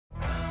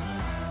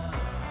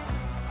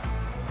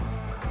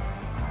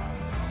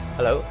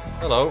Hello.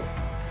 Hello.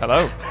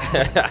 Hello.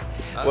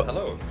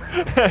 Hello.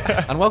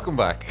 And welcome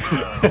back.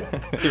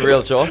 To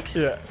Real Chalk.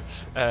 Yeah.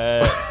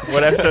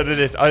 What episode it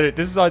is?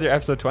 This is either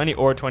episode 20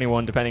 or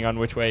 21, depending on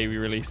which way we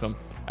release them.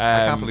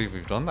 I can't believe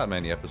we've done that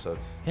many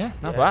episodes. Yeah,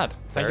 not Yeah, bad.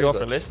 Thank very you all for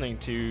good. listening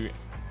to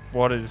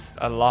what is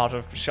a lot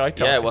of shite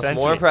talk. Yeah, what's more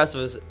essentially.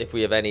 impressive is if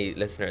we have any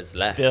listeners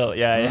left. Still,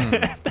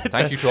 yeah.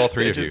 Thank you to all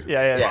three of you.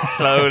 Yeah. Yeah.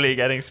 Slowly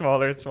getting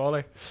smaller and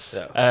smaller.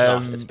 No, it's not.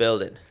 Um, It's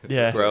building.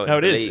 Yeah, It's growing. no,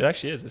 it is. Believe. It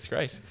actually is. It's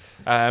great.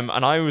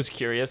 And I was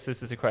curious.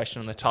 This is a question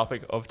on the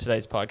topic of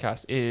today's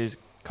podcast. Is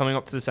coming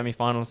up to the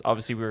semi-finals.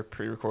 Obviously, we're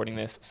pre-recording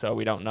this, so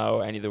we don't know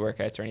any of the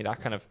workouts or any of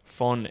that kind of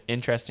fun,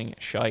 interesting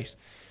shite.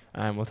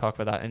 We'll talk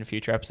about that in a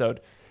future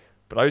episode.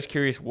 But I was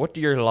curious, what do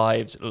your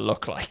lives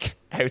look like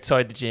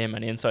outside the gym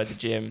and inside the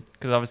gym?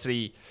 Because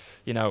obviously,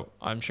 you know,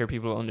 I'm sure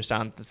people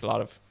understand there's a lot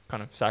of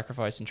kind of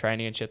sacrifice and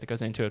training and shit that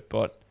goes into it.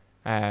 But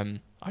on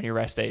your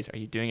rest days, are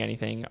you doing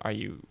anything? Are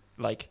you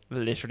like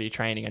literally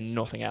training and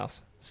nothing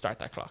else? Start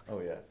that clock. Oh,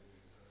 yeah.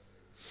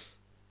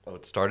 Oh,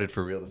 it started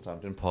for real this time.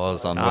 Didn't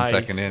pause on 1 Nice.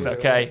 second in.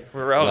 Okay,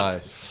 we're rolling.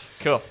 Nice.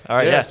 Cool. All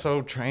right, yeah, yeah.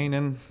 so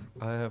training,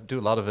 I do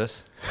a lot of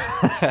it.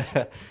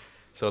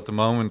 So at the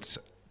moment,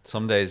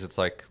 some days it's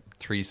like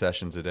 3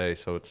 sessions a day.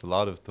 So it's a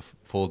lot of the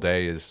full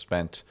day is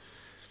spent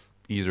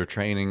either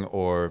training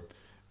or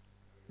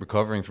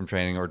recovering from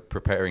training or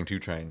preparing to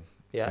train.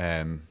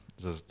 Yeah.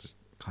 So it's just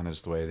kind of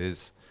just the way it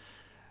is.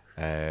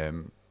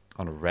 On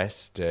a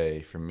rest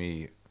day for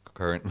me,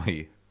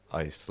 currently,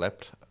 I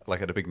slept. Like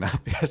I had a big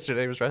nap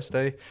yesterday was rest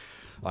day.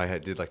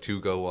 Did like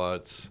 2 go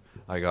wads.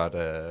 I got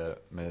a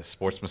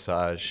sports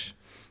massage.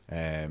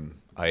 I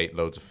ate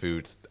loads of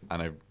food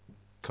and I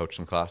coached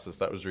some classes.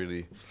 That was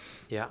really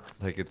Yeah.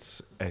 like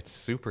it's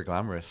super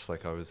glamorous.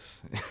 Like I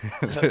was,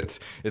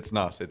 it's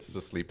not. It's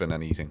just sleeping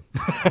and eating.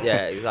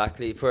 Yeah,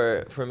 exactly.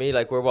 For me,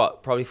 like we're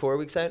probably 4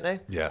 weeks out now.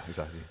 Yeah,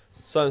 exactly.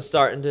 So I'm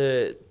starting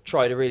to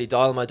try to really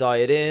dial my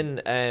diet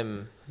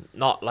in.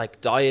 Not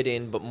like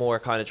dieting, but more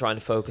kind of trying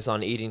to focus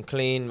on eating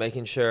clean,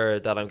 making sure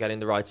that I'm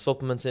getting the right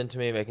supplements into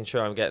me, making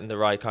sure I'm getting the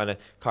right kind of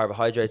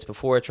carbohydrates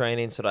before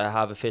training so that I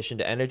have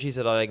efficient energy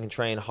so that I can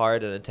train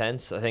hard and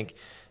intense. I think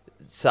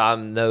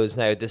Sam knows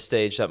now at this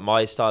stage that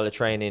my style of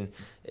training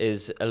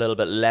is a little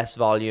bit less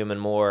volume and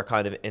more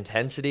kind of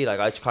intensity. Like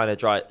I kind of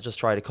try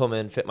to come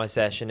in, fit my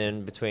session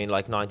in between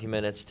like 90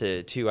 minutes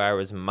to 2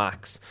 hours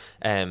max,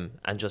 and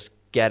just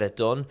get it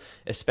done,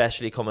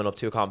 especially coming up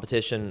to a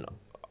competition.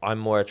 I'm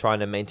more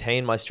trying to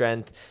maintain my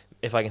strength.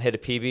 If I can hit a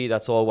PB,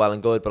 that's all well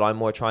and good, but I'm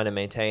more trying to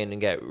maintain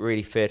and get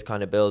really fit,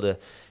 kind of build a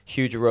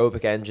huge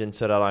aerobic engine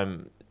so that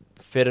I'm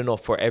fit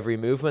enough for every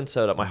movement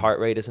so that my heart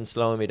rate isn't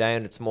slowing me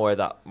down. It's more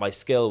that my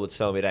skill would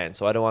slow me down.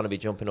 So I don't want to be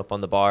jumping up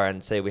on the bar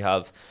and say we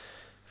have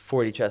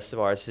 40 chest to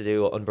bars to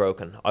do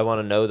unbroken. I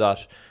want to know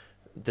that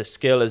the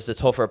skill is the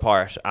tougher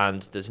part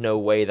and there's no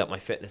way that my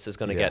fitness is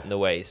going to get in the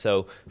way.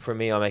 So for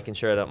me, I'm making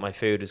sure that my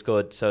food is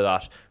good so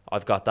that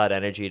I've got that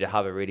energy to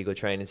have a really good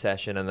training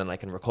session and then I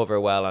can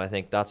recover well. And I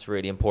think that's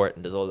really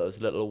important, is all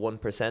those little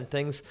 1%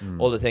 things,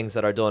 all the things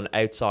that are done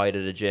outside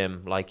of the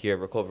gym, like your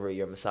recovery,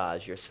 your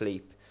massage, your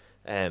sleep,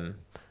 and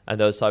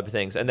those type of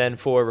things. And then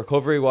for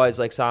recovery wise,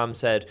 like Sam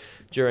said,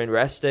 during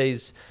rest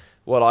days,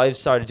 what I've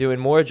started doing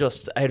more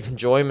just out of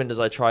enjoyment is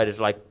I try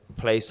to like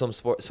play some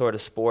sort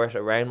of sport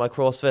around my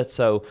CrossFit.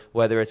 So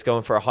whether it's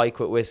going for a hike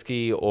with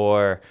whiskey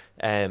or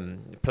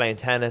playing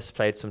tennis,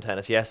 played some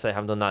tennis yesterday, I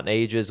haven't done that in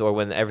ages, or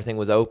when everything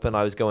was open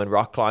I was going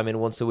rock climbing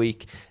once a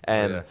week.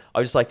 I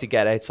just like to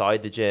get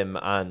outside the gym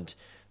and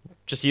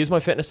just use my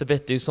fitness a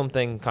bit, do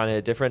something kind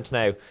of different.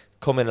 Now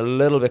coming a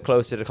little bit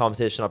closer to the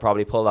competition, I'll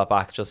probably pull that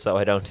back just so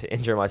I don't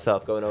injure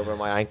myself going over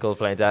my ankle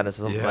playing tennis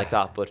or something like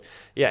that. But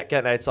yeah,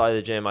 getting outside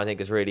the gym I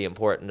think is really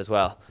important as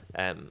well,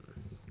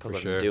 because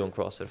I've been doing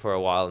CrossFit for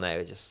a while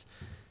now. Just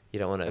you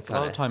don't want to. It's a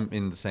lot of time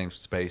in the same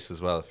space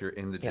as well. If you're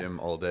in the gym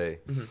all day,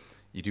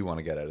 you do want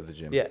to get out of the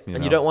gym. Yeah,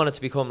 and you don't want it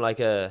to become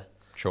like a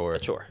chore.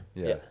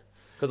 Yeah.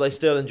 Because I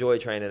still enjoy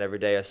training every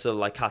day. I still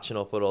like catching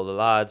up with all the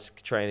lads,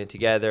 training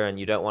together, and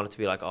you don't want it to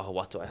be like, oh,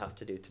 what do I have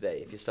to do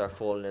today? If you start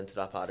falling into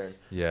that pattern,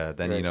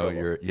 then you know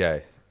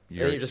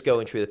you're just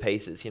going through the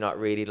paces. You're not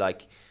really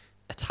like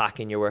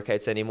attacking your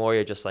workouts anymore.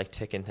 You're just like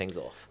ticking things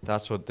off.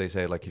 That's what they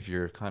say. Like if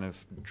you're kind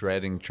of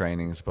dreading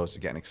training as opposed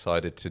to getting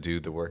excited to do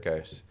the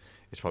workout,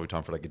 it's probably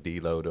time for like a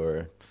deload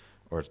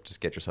or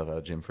just get yourself out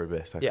of the gym for a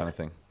bit, that kind of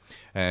thing.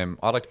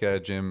 I'd like to get a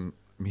gym.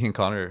 Me and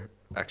Connor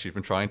actually have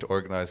been trying to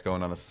organise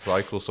going on a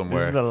cycle somewhere.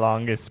 This is the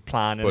longest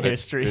plan in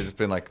history. It's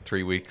been like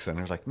 3 weeks and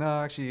we're like,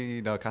 no,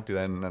 actually, no, I can't do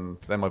that. And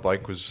then my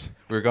bike we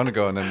were going to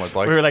go and then my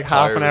bike we were like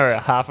half an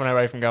hour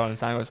away from going, and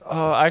Sam goes,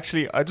 oh,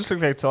 actually, I just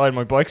looked outside,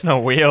 my bike's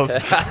no wheels.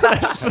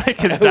 It's like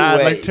his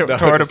dad like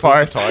tore it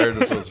apart. The tire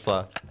just was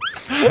flat.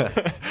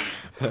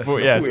 But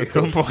yes,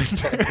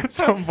 at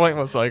some point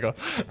we'll cycle.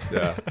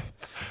 Yeah.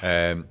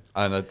 And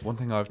one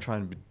thing I've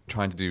trying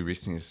to do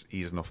recently is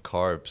eat enough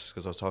carbs,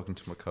 because I was talking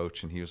to my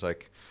coach and he was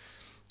like,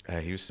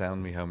 he was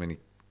telling me how many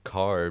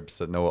carbs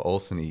that Noah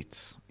Olsen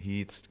eats. He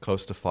eats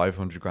close to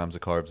 500 grams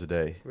of carbs a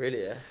day.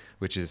 Really, yeah.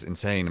 which is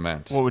insane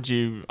amount. What would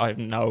you? I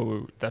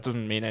know that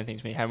doesn't mean anything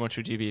to me. How much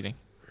would you be eating?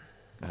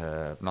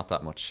 Not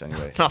that much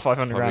anyway. Not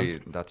 500 Probably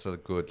grams. that's a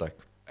good like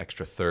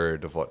extra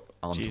third of what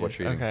onto what Jesus.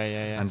 you're eating. Okay,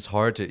 yeah. And it's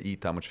hard to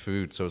eat that much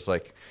food, so it's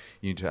like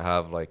you need to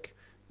have like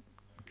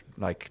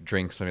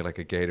drinks, maybe like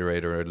a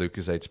Gatorade or a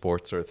Lucozade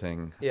Sports sort of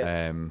thing,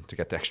 to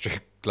get the extra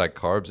like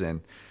carbs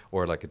in,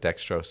 or like a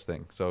dextrose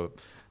thing. So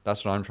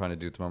that's what I'm trying to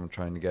do at the moment,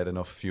 trying to get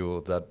enough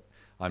fuel that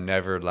I'm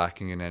never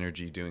lacking in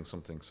energy doing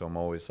something. So I'm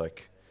always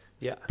like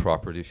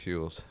properly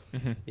fueled.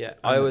 Mm-hmm. Yeah,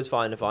 I always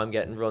find if I'm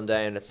getting run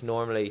down, it's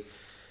normally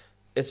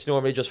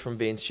just from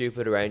being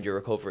stupid around your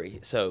recovery.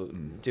 So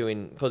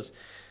because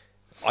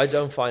I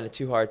don't find it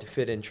too hard to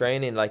fit in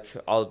training. Like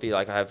I'll be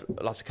like, I have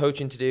lots of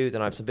coaching to do,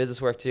 then I have some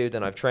business work to do,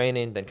 then I have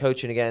training, then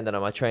coaching again, then I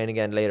might train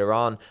again later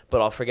on.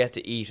 But I'll forget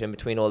to eat in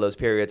between all those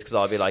periods because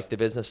I'll be like, the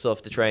business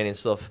stuff, the training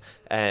stuff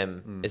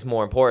is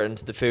more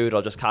important. The food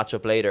I'll just catch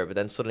up later. But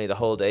then suddenly the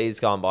whole day's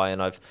gone by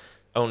and I've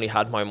only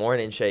had my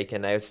morning shake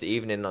and now it's the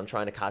evening and I'm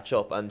trying to catch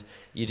up. And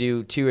you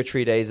do 2 or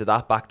 3 days of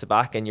that back to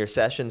back and your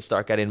sessions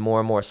start getting more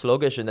and more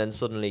sluggish, and then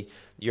suddenly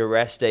your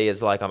rest day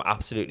is like, I'm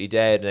absolutely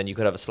dead, and then you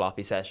could have a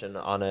sloppy session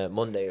on a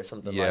Monday or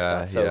something like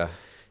that. So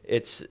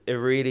it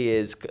really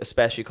is,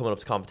 especially coming up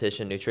to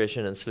competition,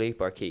 nutrition and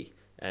sleep are key,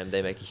 and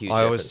they make a huge difference.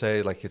 I always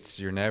say like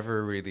you're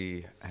never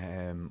really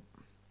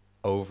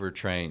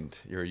overtrained,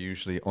 you're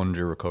usually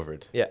under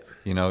recovered. Yeah,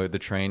 you know, the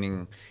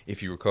training,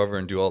 if you recover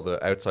and do all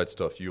the outside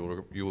stuff, you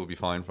will be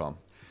fine from,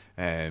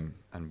 and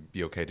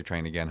be okay to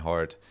train again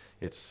hard.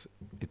 It's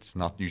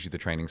not usually the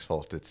training's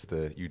fault, it's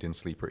the you didn't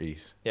sleep or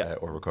eat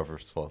or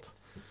recover's fault.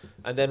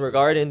 And then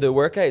regarding the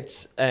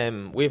workouts,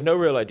 we have no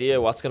real idea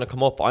what's going to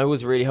come up. I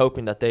was really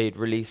hoping that they'd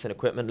release an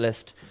equipment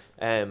list.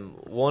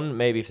 One,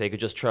 maybe if they could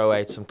just throw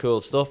out some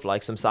cool stuff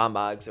like some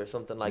sandbags or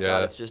something like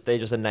that. If they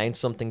just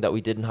announced something that we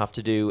didn't have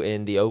to do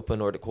in the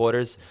open or the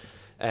quarters,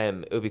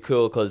 it would be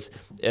cool because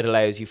it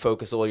allows you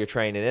focus all your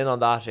training in on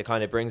that. It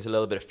kind of brings a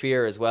little bit of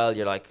fear as well.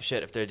 You're like,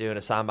 shit, if they're doing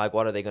a sandbag,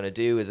 what are they going to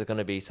do? Is it going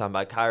to be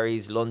sandbag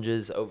carries,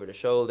 lunges, over the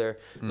shoulder?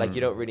 Like,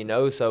 you don't really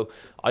know. So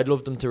I'd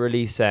love them to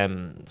release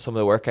some of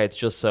the workouts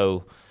just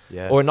so...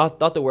 Or not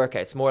the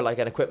workouts, more like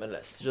an equipment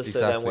list. Just so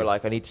then we're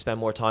like, I need to spend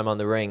more time on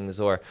the rings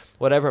or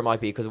whatever it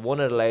might be. Because one,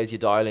 it allows you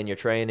dial in your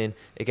training.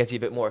 It gets you a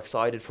bit more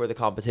excited for the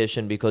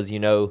competition because you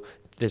know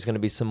there's going to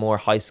be some more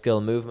high skill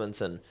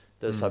movements and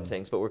those type of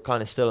things. But we're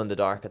kind of still in the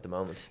dark at the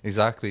moment.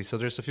 Exactly. So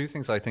there's a few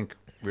things I think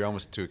we're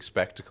almost to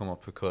expect to come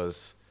up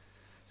because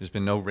there's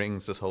been no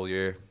rings this whole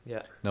year.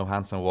 Yeah. No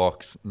handstand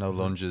walks, no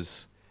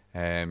lunges,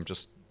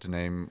 just to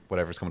name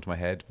whatever's coming to my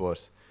head.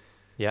 But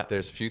yeah,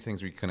 there's a few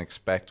things we can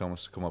expect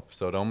almost to come up.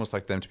 So I'd almost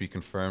like them to be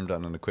confirmed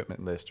on an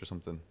equipment list or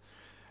something.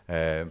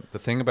 The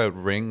thing about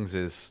rings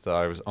is that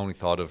I was only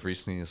thought of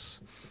recently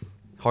is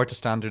hard to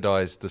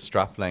standardize the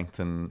strap length,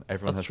 and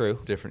everyone has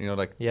different, you know,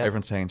 like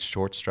everyone's saying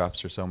short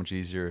straps are so much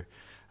easier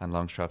and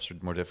long straps are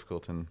more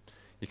difficult, and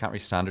you can't really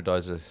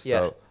standardize it.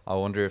 So I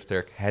wonder if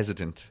they're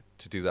hesitant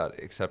to do that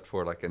except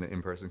for like an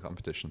in-person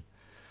competition.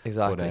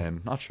 Exactly.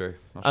 But not sure.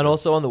 And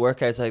also on the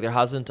workouts, like there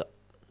hasn't,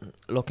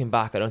 looking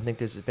back, I don't think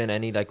there's been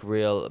any like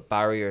real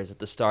barriers at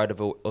the start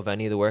of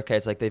any of the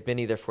workouts. Like they've been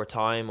either for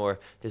time or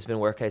there's been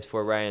workouts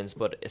for rounds.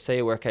 But say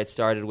a workout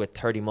started with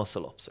 30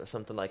 muscle ups or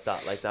something like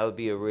that. Like that would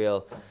be a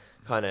real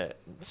kind of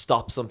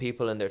stop some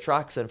people in their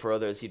tracks, and for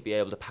others you'd be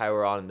able to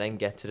power on and then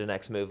get to the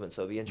next movement.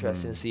 So it'd be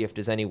interesting to see if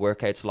there's any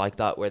workouts like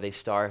that where they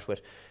start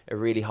with a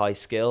really high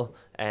skill,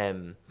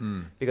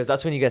 because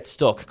that's when you get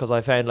stuck. Because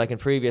I found like in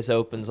previous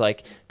opens,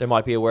 like there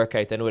might be a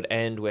workout then it would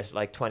end with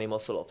like 20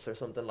 muscle ups or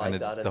something like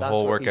that, and the that's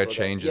whole where workout people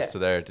changes to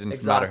there. It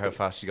didn't matter how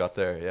fast you got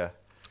there.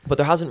 But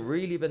there hasn't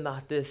really been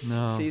that this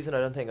season,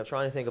 I don't think. I'm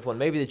trying to think of one.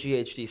 Maybe the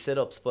GHD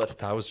sit-ups, but...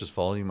 That was just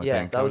volume, I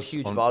think. That was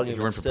huge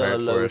volume. It's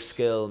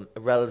still a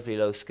relatively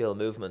low skill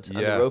movement. And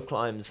the rope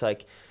climbs,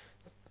 like,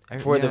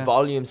 for the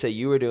volume, say,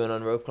 you were doing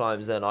on rope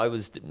climbs, then I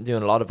was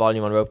doing a lot of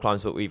volume on rope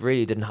climbs, but we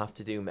really didn't have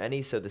to do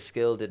many, so the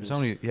skill didn't... It was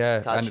only,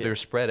 and they were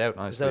spread out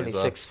nicely. It was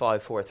only 6,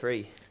 5, 4,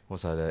 3.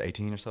 Was that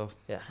 18 or so?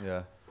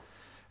 Yeah.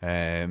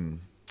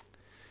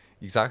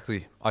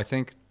 Exactly. I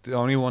think the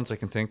only ones I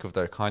can think of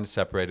that are kind of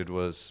separated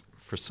was,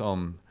 for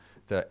some...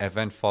 the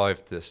event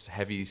 5, this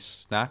heavy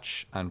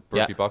snatch and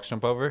burpee box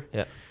jump over.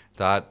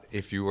 That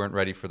if you weren't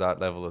ready for that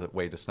level of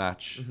weight to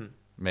snatch,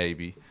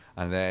 maybe.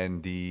 And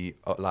then the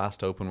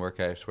last open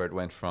workout where it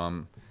went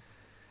from,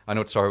 I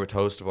know it started with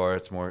toes to bar,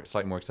 it's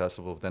slightly more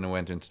accessible. Then it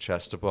went into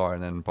chest to bar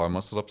and then bar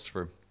muscle ups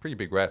for pretty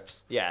big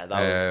reps. Yeah,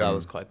 that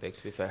was quite big,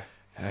 to be fair.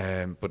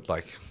 But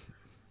like,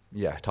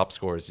 top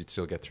scores you'd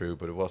still get through,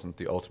 but it wasn't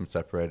the ultimate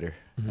separator.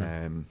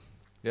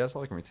 That's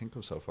all I can really think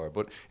of so far.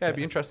 But it'd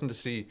be interesting to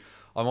see.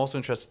 I'm also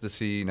interested to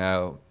see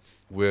now,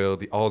 will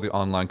all the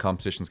online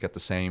competitions get the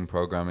same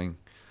programming?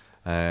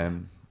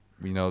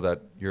 We know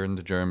that you're in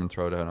the German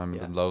throwdown, I'm in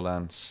the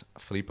Lowlands.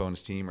 Filippo and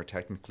his team are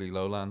technically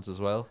Lowlands as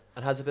well.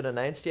 And has it been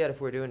announced yet if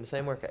we're doing the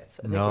same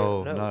workouts?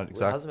 No, not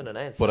exactly. It hasn't been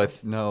announced.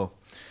 But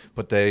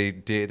but they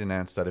did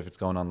announce that if it's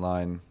going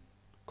online,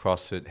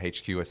 CrossFit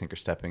HQ I think are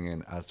stepping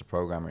in as the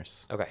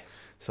programmers. Okay.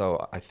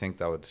 So I think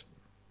that would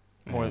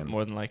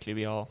more than likely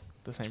be all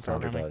the same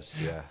programming.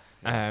 Standardized,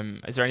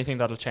 yeah. Is there anything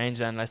that'll change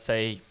then? Let's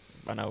say,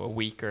 I know, a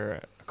week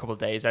or a couple of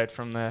days out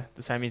from the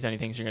semis. Any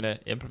things you're going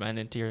to implement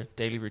into your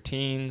daily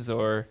routines,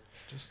 or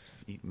Just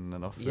eating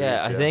enough food.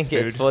 Yeah, I think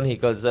it's Food. funny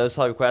because those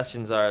type of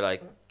questions are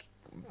like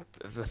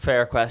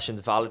fair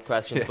questions, valid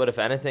questions. But if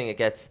anything, it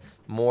gets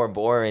more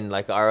boring.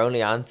 Like our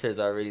only answers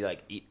are really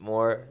like eat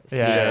more,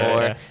 sleep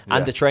more, and Yeah.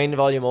 the training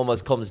volume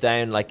almost comes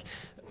down. Like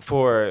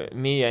for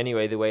me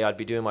anyway, the way I'd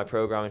be doing my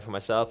programming for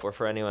myself or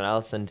for anyone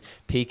else and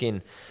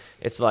peaking.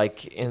 It's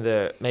like in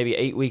the maybe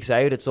 8 weeks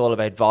out, it's all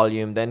about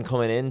volume. Then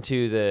coming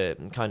into the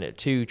kind of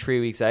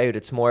 2-3 weeks out,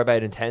 it's more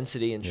about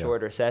intensity and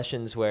shorter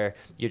sessions where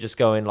you're just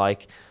going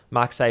like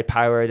max out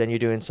power, then you're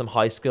doing some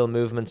high skill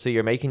movements. So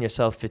you're making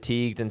yourself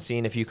fatigued and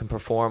seeing if you can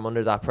perform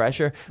under that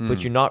pressure,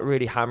 but you're not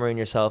really hammering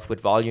yourself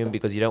with volume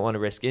because you don't want to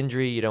risk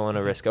injury. You don't want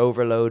to risk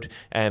overload.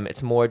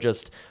 It's more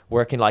just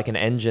working like an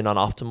engine on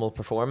optimal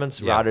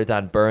performance rather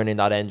than burning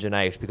that engine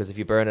out, because if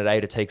you burn it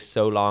out, it takes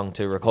so long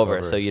to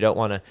recover. So you don't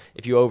want to,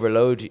 if you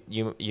overload,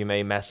 you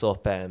may mess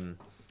up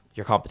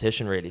your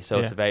competition really. So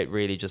it's about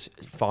really just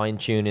fine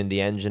tuning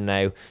the engine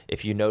now.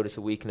 If you notice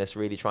a weakness,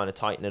 really trying to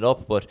tighten it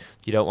up, but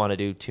you don't want to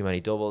do too many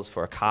doubles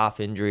for a calf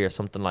injury or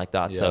something like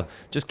that. So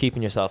just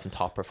keeping yourself in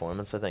top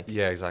performance, I think.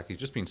 Yeah, exactly.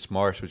 Just being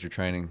smart with your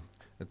training.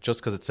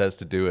 Just because it says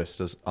to do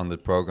it on the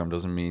program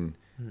doesn't mean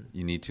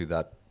you need to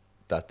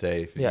that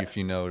day. If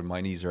you know my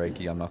knees are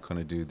achy, I'm not going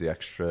to do the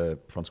extra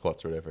front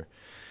squats or whatever,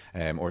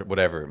 or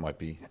whatever it might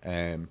be.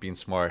 Being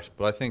smart.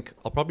 But I think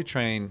I'll probably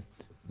train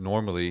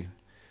normally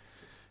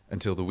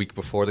until the week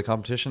before the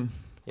competition.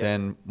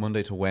 Then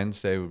Monday to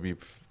Wednesday would be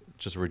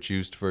just a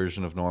reduced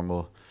version of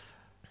normal,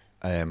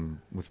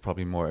 with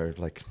probably more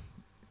like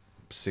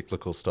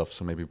cyclical stuff,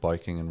 so maybe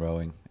biking and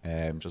rowing,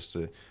 just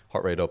to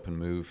heart rate up and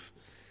move.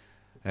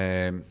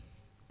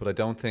 But I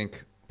don't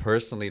think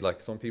personally,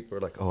 like some people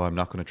are like, oh, I'm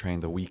not going to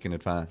train the week in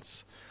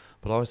advance.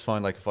 But I always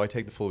find like if I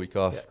take the full week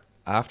off,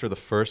 after the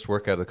first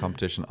workout of the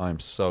competition, I'm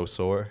so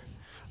sore.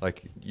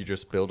 Like you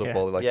just build up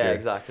all like your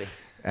exactly.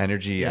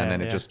 energy, and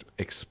then it just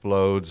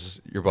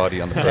explodes your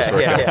body on the first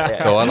workout.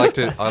 So I like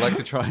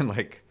to try and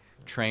like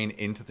train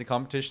into the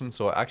competition,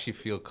 so I actually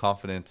feel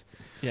confident.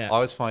 I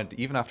always find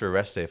even after a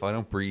rest day, if I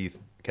don't breathe,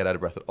 get out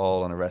of breath at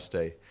all on a rest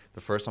day,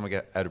 the first time I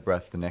get out of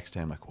breath the next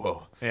day, I'm like,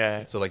 whoa.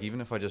 So like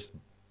even if I just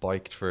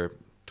biked for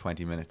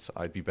 20 minutes,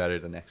 I'd be better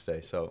the next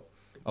day. So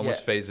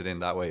almost phase it in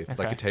that way.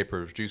 Like a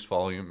taper, reduce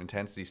volume,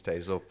 intensity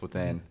stays up, but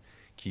then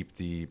keep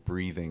the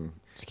breathing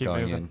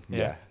going moving.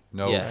 in.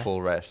 No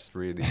full rest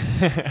really.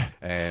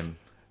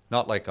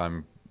 Not like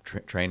I'm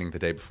training the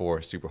day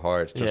before super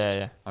hard. Just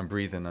I'm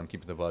breathing, I'm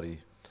keeping the body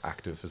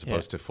active as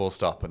opposed to full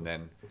stop, and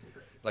then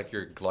like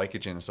your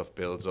glycogen and stuff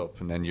builds up,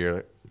 and then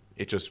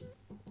it just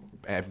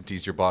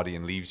empties your body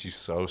and leaves you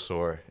so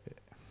sore.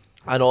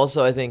 And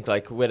also I think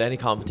like with any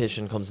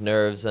competition comes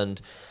nerves,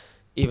 and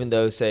even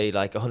though say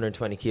like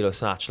 120 kilo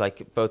snatch,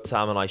 like both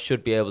Sam and I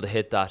should be able to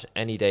hit that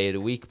any day of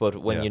the week, but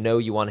when you know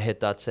you want to hit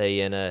that say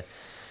in a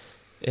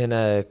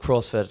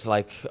CrossFit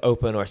like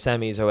open or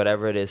semis or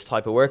whatever it is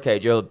type of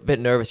workout, you're a bit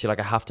nervous. You're like,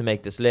 I have to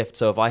make this lift.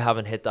 So if I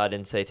haven't hit that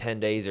in say 10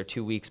 days or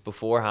 2 weeks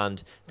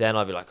beforehand, then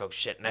I'll be like, oh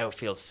shit, now it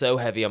feels so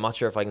heavy, I'm not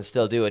sure if I can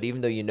still do it,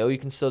 even though you know you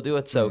can still do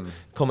it. So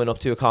coming up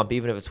to a comp,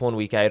 even if it's 1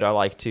 week out, I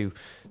like to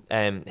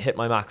hit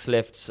my max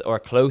lifts or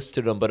close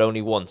to them, but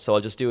only once. So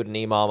I'll just do it in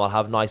EMOM. I'll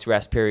have nice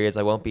rest periods.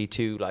 I won't be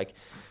too like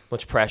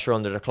much pressure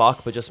under the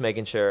clock, but just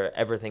making sure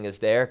everything is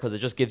there, because it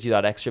just gives you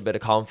that extra bit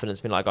of confidence,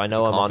 being like, I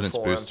know I'm on form. It's a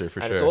confidence booster for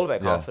and sure. it's all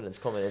about confidence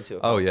coming into it.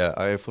 Oh yeah,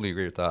 I fully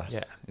agree with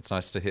that. It's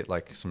nice to hit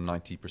like some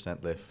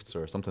 90% lifts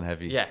or something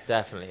heavy. Yeah,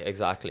 definitely,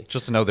 exactly.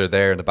 Just to know they're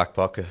there in the back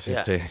pocket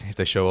if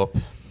they show up.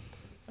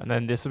 And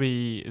then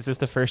is this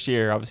the first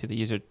year obviously that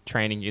you're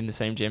training in the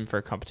same gym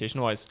for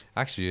competition wise?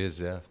 Actually is,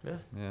 yeah.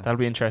 That'll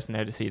be interesting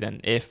now to see then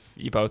if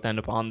you both end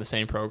up on the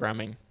same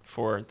programming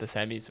for the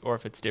semis or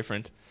if it's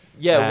different.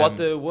 What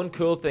the one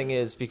cool thing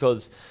is,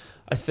 because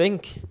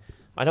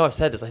I know I've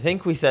said this, I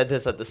think we said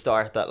this at the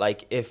start, that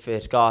like if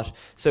it got,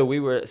 so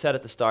we were said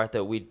at the start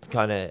that we'd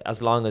kind of,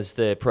 as long as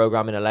the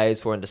programming allows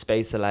for and the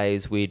space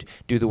allows, we'd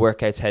do the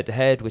workouts head to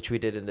head, which we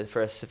did in the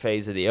first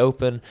phase of the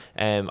open.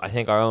 I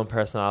think our own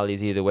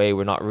personalities either way,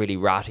 we're not really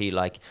ratty,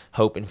 like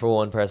hoping for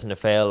one person to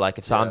fail. Like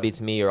if Sam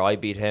beats me or I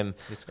beat him,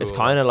 it's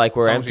kind of like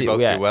we're empty. We both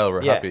do well,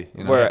 we're happy.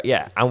 You know?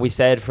 And we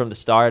said from the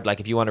start, like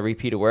if you want to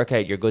repeat a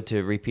workout, you're good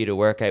to repeat a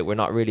workout. We're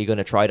not really going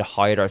to try to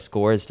hide our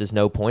scores. There's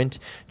no point.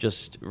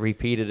 Just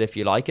repeat it if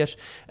you like it.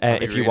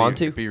 If you want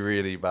to. It'd be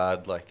really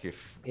bad, like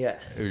if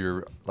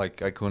you're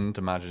like, I couldn't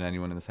imagine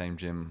anyone in the same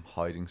gym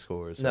hiding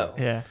scores. No.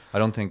 I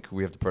don't think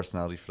we have the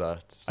personality for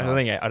that. I don't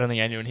think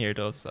anyone here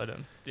does. I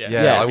don't.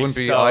 I wouldn't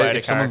be. So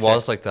if someone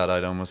was like that,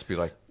 I'd almost be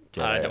like,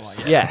 get I out. don't want.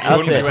 Yeah, You that's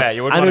wouldn't it. be wet.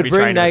 You wouldn't And want it to would be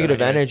bring training with them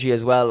negative anyways. energy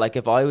as well. Like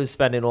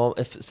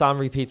if Sam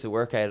repeats a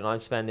workout and I'm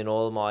spending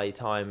all my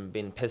time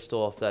being pissed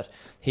off that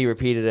he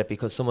repeated it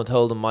because someone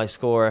told him my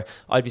score,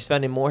 I'd be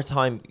spending more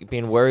time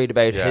being worried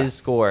about Yeah. his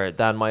score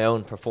than my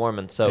own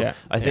performance. So Yeah.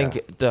 I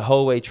think the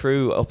whole way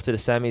through up to the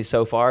semis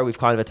so far, we've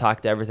kind of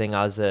attacked everything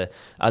as a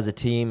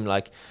team.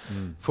 Like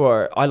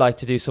I like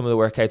to do some of the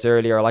workouts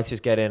earlier. I like to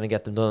just get in and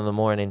get them done in the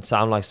morning.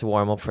 Sam likes to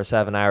warm up for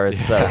 7 hours,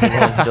 so he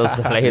does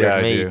them later Yeah, than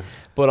I me. do.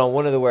 But on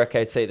one of the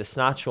workouts, say the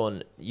snatch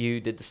one, you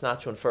did the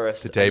snatch one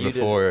first. The day and you did-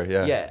 before,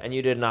 yeah. Yeah, and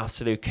you did an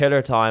absolute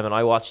killer time, and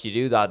I watched you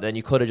do that. Then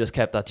you could have just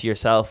kept that to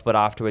yourself, but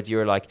afterwards you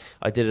were like,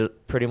 I did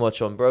it pretty much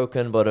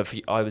unbroken, but if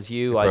I was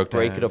you, It I'd broke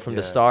break it down, up from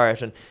the yeah.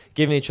 start, and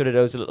giving each other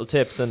those little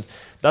tips. And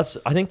I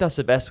think that's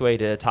the best way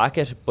to attack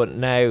it. But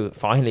now,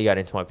 finally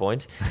getting to my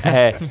point,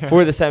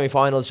 for the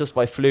semi-finals, just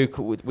by fluke,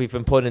 we've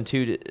been put in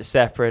two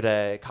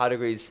separate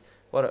categories.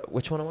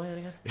 Which one am I in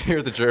again?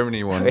 You're the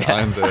Germany one. Yeah.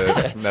 I'm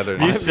the You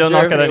Netherlands. still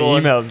not get any Germany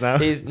one. emails now.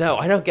 No,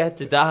 I don't get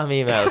the damn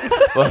emails.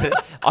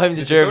 But I'm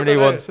the Did you sort Germany that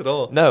one. out at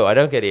all? No, I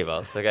don't get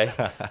emails. Okay,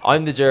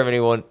 I'm the Germany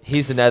one.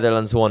 He's the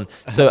Netherlands one.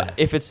 So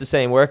if it's the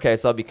same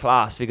workouts, I'll be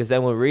class because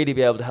then we'll really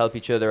be able to help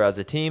each other as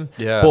a team.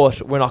 Yeah.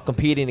 But we're not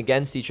competing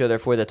against each other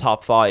for the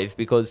top 5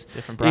 because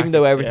Different even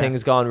though brackets, everything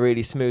has gone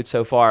really smooth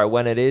so far,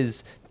 when it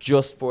is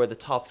just for the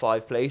top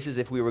 5 places,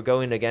 if we were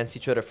going against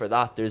each other for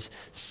that, there's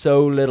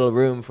so little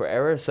room for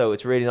error. So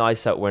it's really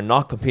nice that we're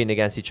not competing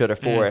against each other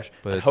for it.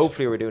 But And it's-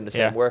 hopefully we're doing the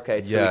same Yeah.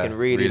 workouts so Yeah, we can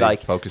really really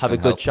like focus have a on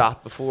good helping.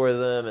 chat before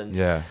them and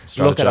Yeah.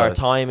 look at our strategize.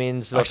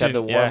 timings, look at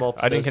the warm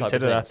ups. I didn't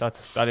consider that.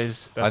 That's I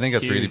think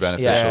that's really huge.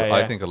 beneficial. Yeah, I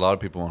yeah. think a lot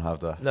of people won't have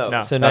that. no. No.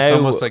 So That's now,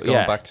 almost like going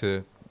yeah. back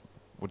to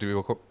what I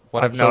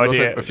have episode no was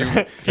idea. it? A few,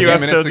 Few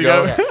minutes episodes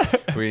ago. ago.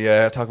 We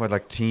talk about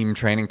like team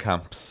training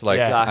camps, like,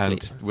 Yeah. and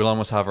Exactly. we'll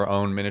almost have our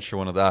own miniature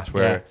one of that. Yeah.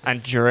 Where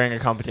And during a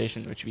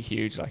competition, which would be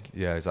huge. Like,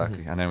 yeah,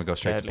 exactly, and then we go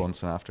straight Deadly. to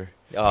Bunsen after.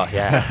 Oh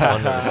yeah,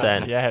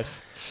 100%.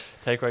 yes.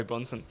 Take away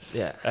Bunsen.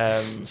 Yeah.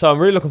 Um, So I'm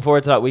really looking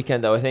forward to that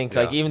weekend, though. I think,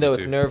 like, Yeah, even me though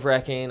it's too.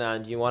 nerve-wracking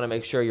and you want to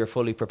make sure you're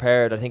fully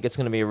prepared, I think it's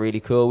going to be a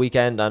really cool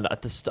weekend. And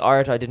at the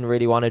start, I didn't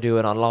really want to do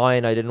it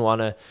online. I didn't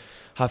want to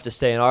have to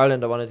stay in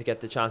Ireland. I wanted to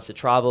get the chance to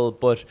travel.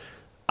 But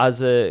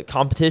as a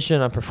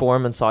competition and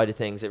performance side of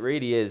things, it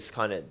really is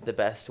kind of the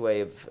best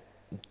way of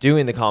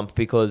doing the comp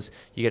because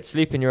you get to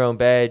sleep in your own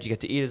bed, you get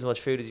to eat as much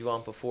food as you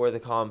want before the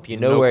comp, you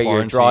know No where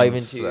you're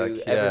driving quarantines, to, like,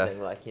 yeah.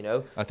 everything, like, you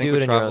know. I think do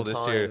with it in your travel own this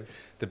time. year,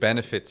 the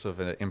benefits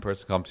of an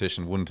in-person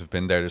competition wouldn't have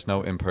been there. There's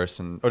no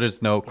in-person, or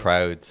there's no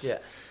crowds.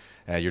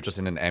 Yeah. You're just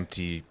in an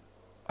empty,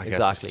 I guess,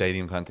 Exactly.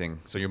 stadium kind of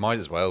thing. So you might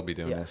as well be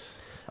doing Yeah. this.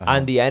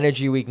 And the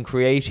energy we can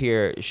create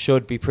here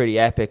should be pretty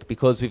epic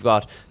because we've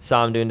got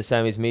Sam doing the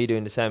semis, me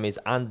doing the semis,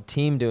 and the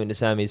team doing the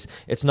semis.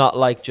 It's not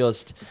like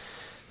just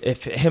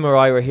if him or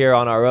I were here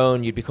on our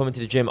own, you'd be coming to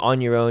the gym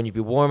on your own, you'd be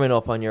warming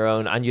up on your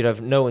own, and you'd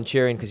have no one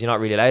cheering because you're not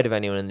really allowed to have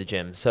anyone in the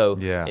gym. So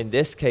Yeah. in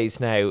this case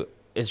now,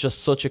 it's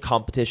just such a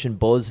competition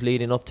buzz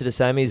leading up to the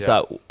semis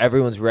Yeah. that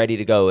everyone's ready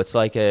to go. It's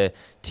like a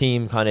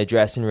team kind of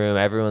dressing room.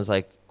 Everyone's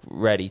like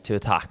ready to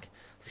attack.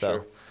 So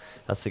Sure.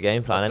 that's the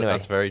game plan anyway.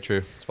 That's very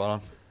true. Spot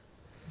on.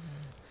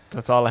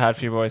 That's all I had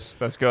for you boys.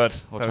 That's good.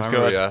 What that was time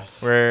good. are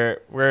we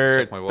at? We're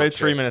Check my about watch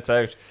 3 here. minutes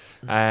out.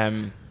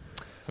 I'm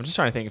just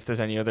trying to think if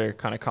there's any other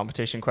kind of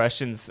competition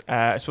questions.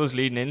 I suppose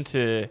leading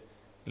into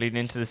the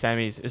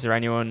semis, is there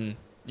anyone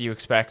you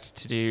expect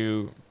to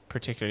do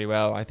particularly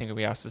well? I think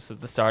we asked this at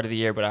the start of the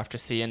year, but after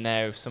seeing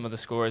now some of the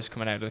scores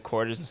coming out of the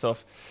quarters and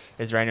stuff,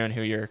 is there anyone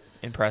who you're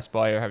impressed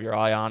by or have your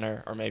eye on,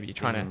 or maybe you're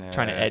trying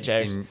to edge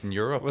out? in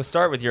Europe. We'll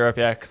start with Europe,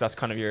 yeah, because that's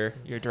kind of your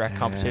direct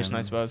competition, I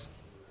Um, suppose.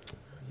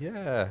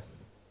 Yeah.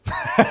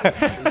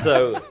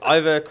 So I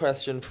have a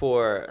question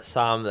for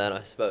Sam then,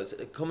 I suppose.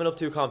 Coming up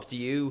to a comp, do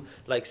you,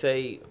 like,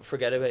 say,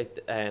 forget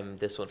about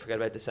this one, forget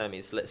about the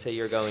semis. Let's say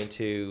you're going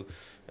to,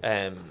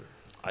 I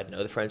don't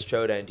know, the French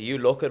Showdown. Do you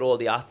look at all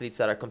the athletes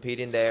that are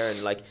competing there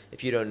and, like,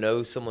 if you don't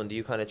know someone, do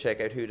you kind of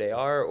check out who they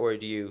are, or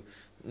do you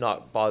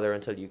not bother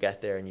until you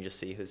get there and you just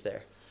see who's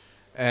there?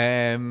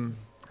 A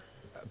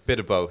bit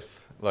of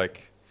both.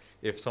 Like,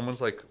 if someone's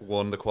like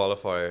won the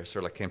qualifiers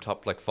or like came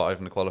top like 5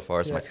 in the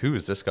qualifiers, Yeah. I'm like, who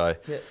is this guy?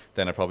 Yeah.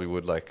 Then I probably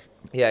would like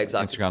Yeah,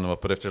 exactly. Instagram them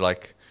up. But if they're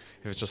like,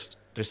 if it's just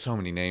there's so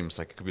many names,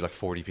 like it could be like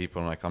 40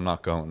 people, and like I'm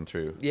not going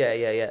through. Yeah.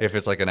 If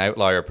it's like an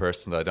outlier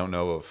person that I don't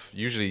know of,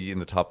 usually in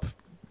the top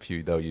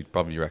few though, you'd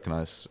probably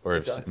recognize or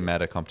have Exactly.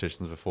 met at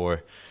competitions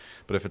before.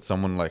 But if it's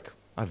someone like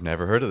I've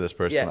never heard of this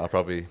person, Yeah. I'll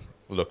probably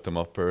look them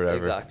up or whatever.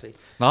 Exactly.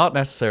 Not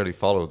necessarily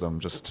follow them,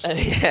 just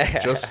Yeah.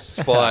 just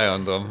spy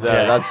on them.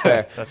 Yeah, that's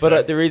fair. That's But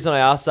fair. the reason I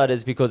asked that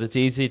is because it's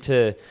easy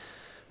to,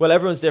 Well,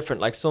 everyone's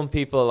different. Like some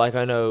people, like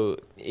I know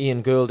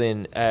Ian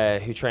Goulding,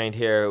 who trained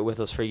here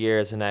with us for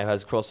years and now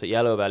has CrossFit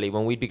Yellow Belly.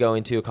 When we'd be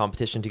going to a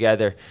competition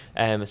together,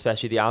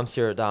 especially the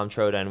Amsterdam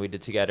Throwdown we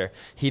did together,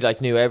 he like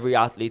knew every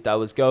athlete that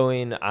was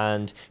going,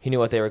 and he knew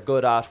what they were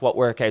good at, what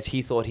workouts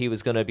he thought he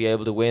was going to be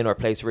able to win or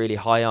place really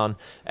high on,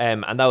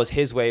 and that was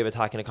his way of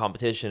attacking a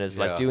competition, is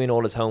like doing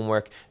all his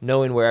homework,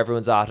 knowing where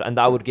everyone's at, and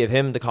that would give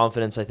him the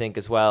confidence, I think,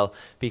 as well,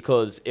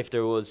 because if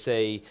there was,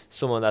 say,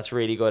 someone that's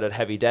really good at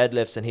heavy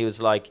deadlifts and he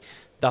was like,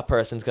 that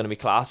person's going to be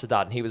class at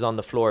that, and he was on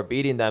the floor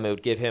beating them, it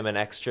would give him an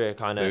extra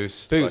kind of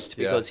boost like,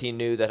 because he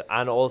knew that.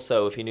 And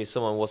also if he knew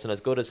someone wasn't as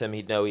good as him,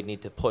 he'd know he'd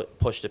need to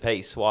push the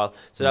pace. So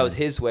that was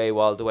his way,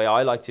 while the way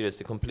I like to do is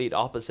the complete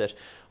opposite.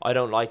 I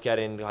don't like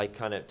getting like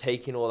kind of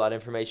taking all that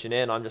information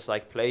in. I'm just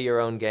like, play your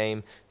own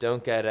game,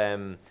 don't get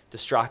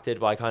distracted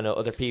by kind of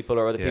other people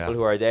or other people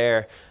who are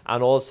there.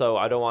 And also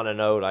I don't want to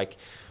know like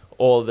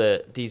all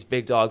these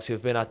big dogs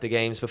who've been at the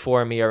games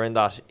before me are in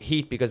that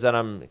heat, because then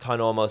I'm kind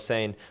of almost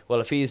saying,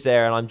 well, if he's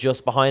there and I'm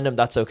just behind him,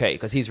 that's okay,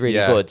 because he's really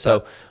good.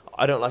 So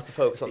I don't like to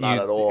focus on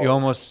that at all. You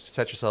almost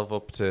set yourself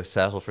up to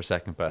settle for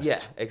second best. Yeah,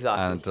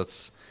 exactly. And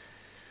that's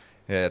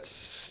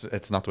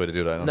it's not the way to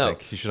do it, I don't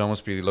think. You should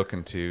almost be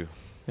looking to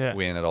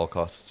win at all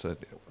costs,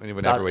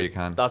 whenever way you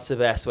can. That's the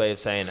best way of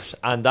saying it.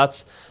 And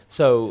that's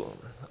so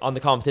on the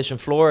competition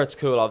floor, it's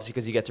cool obviously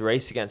because you get to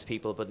race against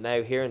people, but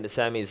now here in the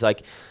semis,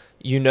 like,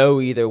 you know,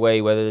 either way,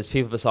 whether there's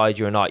people beside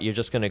you or not, you're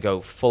just going to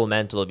go full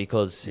mental,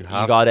 because you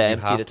got to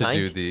empty the tank.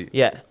 You have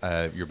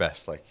to do your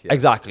best.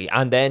 Exactly.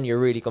 And then you're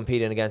really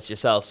competing against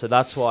yourself. So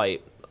that's why,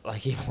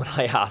 like, even when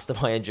I asked,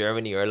 am I in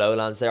Germany or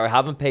Lowlands there, I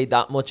haven't paid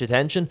that much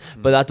attention,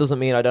 but that doesn't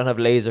mean I don't have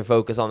laser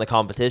focus on the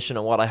competition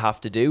and what I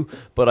have to do.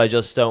 But I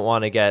just don't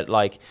want to get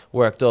like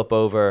worked up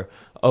over,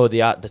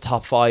 the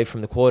top 5 from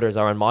the quarters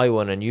are on my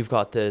one and you've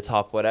got the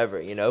top whatever,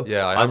 you know.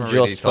 I'm just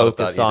really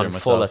focused on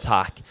full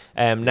attack.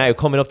 Now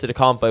coming up to the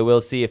comp, I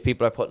will see if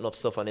people are putting up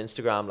stuff on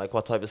Instagram, like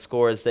what type of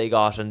scores they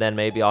got, and then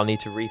maybe I'll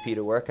need to repeat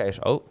a workout.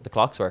 Oh, the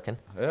clock's working.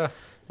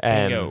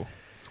 Bingo.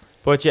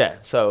 But yeah,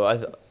 so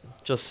I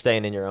just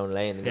staying in your own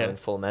lane and going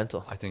full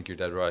mental. I think you're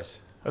dead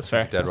right. That's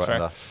fair. Dead right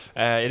on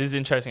that. It is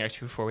interesting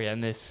actually, before we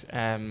end this,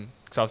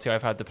 because obviously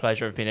I've had the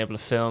pleasure of being able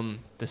to film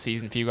the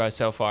season for you guys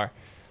so far.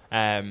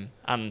 And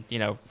you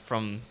know,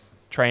 from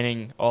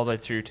training all the way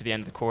through to the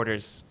end of the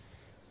quarters,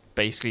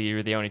 basically you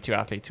were the only two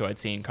athletes who I'd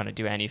seen kind of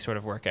do any sort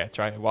of workouts,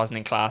 right? It wasn't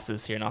in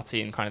classes, so you're not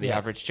seeing kind of the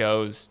average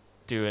Joes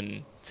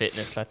doing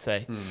fitness, let's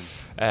say.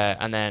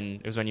 And then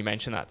it was when you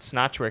mentioned that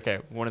snatch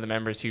workout, one of the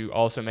members who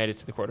also made it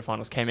to the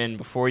quarterfinals came in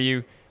before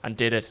you and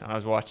did it, and I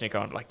was watching it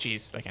going like,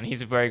 geez, like, and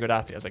he's a very good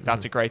athlete. I was like,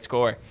 that's a great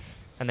score.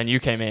 And then you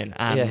came in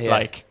and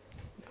like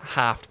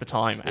half the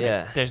time,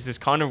 and there's this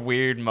kind of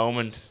weird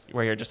moment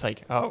where you're just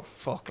like, oh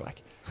fuck,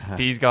 like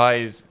these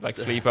guys, like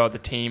Filippo, the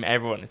team,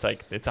 everyone, it's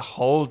like it's a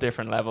whole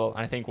different level.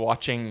 And I think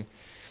watching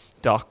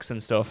docs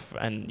and stuff,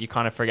 and you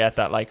kind of forget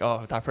that, like,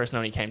 oh, that person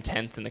only came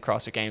 10th in the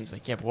CrossFit Games,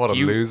 like, yeah, but what a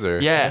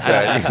loser.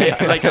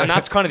 Like, and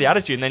that's kind of the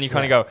attitude. And then you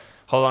kind of go,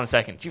 hold on a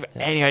second, do you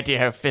have any idea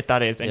how fit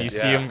that is? And you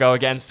see him go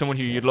against someone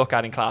who you'd look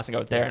at in class and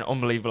go, they're an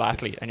unbelievable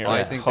athlete, and you're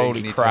like, think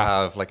holy they need crap. to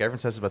have, like everyone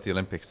says about the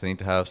Olympics, they need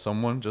to have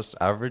someone just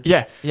average.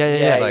 Go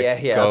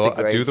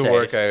do the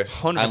workout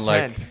 100%. and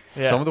like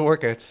some of the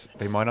workouts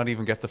they might not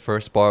even get the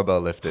first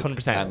barbell lifted.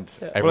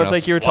 100%. Well, it's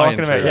like you were talking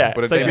about,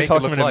 but it's like you're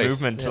talking about a light.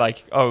 movement,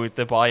 like, oh,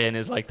 the buy-in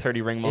is like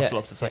 30 ring muscle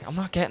ups. It's like, I'm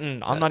not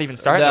even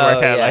starting the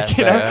workout, like,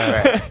 you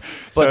know.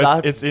 But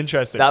so it's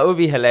interesting. That would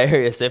be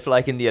hilarious if,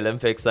 like, in the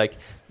Olympics, like,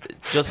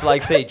 just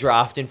like, say,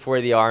 drafting for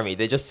the army,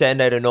 they just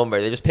send out a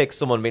number, they just pick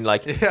someone being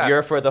like,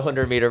 you're for the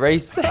 100-meter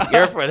race,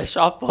 you're for the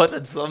shot put,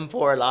 and some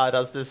poor lad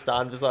has to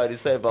stand beside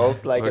Usain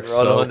Bolt, like, and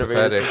run 100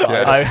 meters.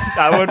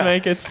 That would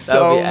make it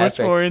so much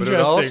more interesting.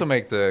 But it would also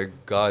make the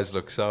guys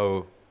look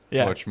so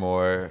much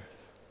more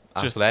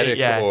athletic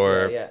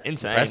or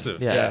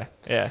impressive.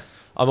 Yeah.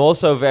 I'm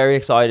also very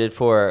excited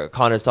for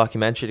Connor's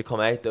documentary to come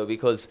out, though,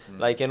 because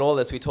like in all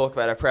this we talk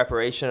about our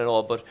preparation and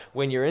all, but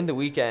when you're in the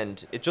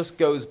weekend it just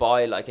goes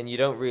by, like, and you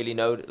don't really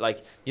know,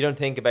 like, you don't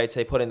think about,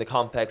 say, putting the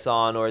complex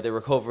on or the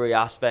recovery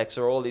aspects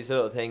or all these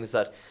little things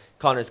that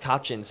Connor's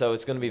catching. So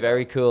it's going to be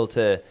very cool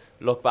to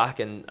look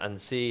back and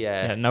see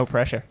no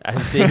pressure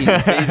and see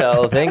the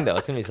whole thing, though.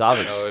 It's going to be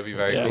savage. No, it'd be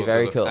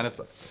very cool. And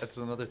it's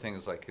another thing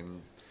is, like,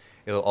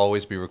 it'll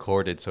always be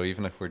recorded, so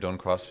even if we're done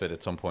CrossFit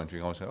at some point, we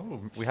can always say,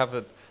 oh, we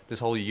have this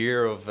whole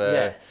year of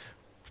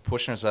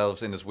pushing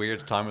ourselves in this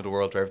weird time of the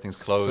world where everything's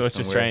closed.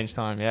 Such a strange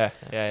time, It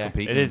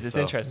is. It's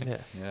interesting.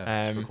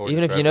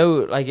 Even if you know,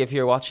 like, if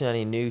you're watching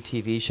any new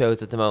TV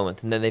shows at the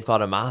moment and then they've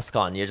got a mask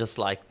on, you're just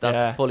like,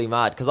 that's fully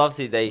mad, because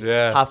obviously they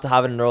have to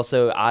have it, and they're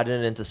also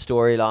adding it into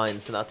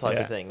storylines and that type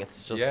of thing.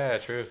 It's just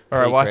true.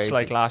 Or I watched crazy.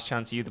 Like Last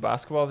Chance You, the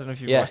basketball. I don't know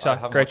if you've watched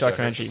that. Great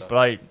documentary,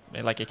 but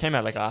it came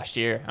out like last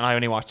year, and I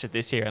only watched it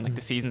this year, and like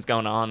the season's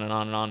going on and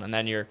on and on, and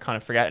then you're kind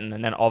of forgetting,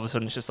 and then all of a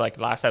sudden it's just like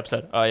last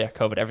episode, oh yeah,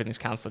 COVID, everything's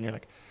cancelled, and you're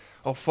like,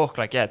 oh fuck,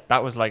 like yeah,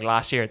 that was like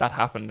last year, that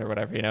happened or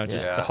whatever, you know,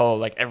 just Yeah. the whole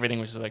like everything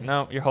was just like,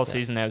 no, your whole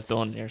season now is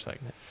done. You're just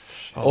like,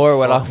 oh, Or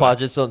when fuck, I'm man.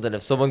 watching something,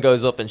 if someone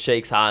goes up and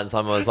shakes hands,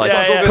 I'm always like,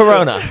 Yeah, yeah.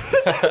 Corona.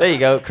 There you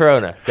go,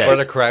 Corona. Or Dead.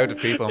 the crowd of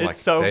people, I'm It's like,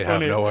 so they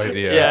funny. have no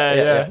idea. Yeah, Yeah,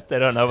 yeah, yeah. they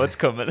don't know what's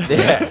coming.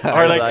 Yeah.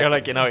 or Exactly.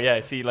 like, you know, yeah,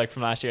 see, like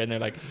from last year, and they're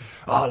like,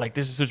 oh, like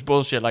this is such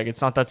bullshit, like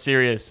it's not that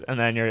serious, and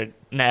then you're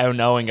now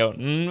knowing, go,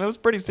 it was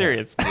pretty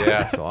serious.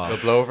 Yeah, So, they'll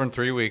blow over in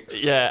 3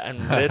 weeks. Yeah,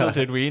 and little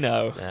did we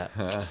know.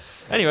 Yeah.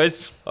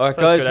 Anyways, All right,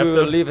 that was a guys, good we will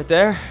episode. leave it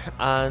there,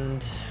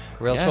 and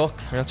real Yeah, talk.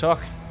 Real talk.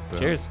 Boom.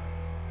 Cheers.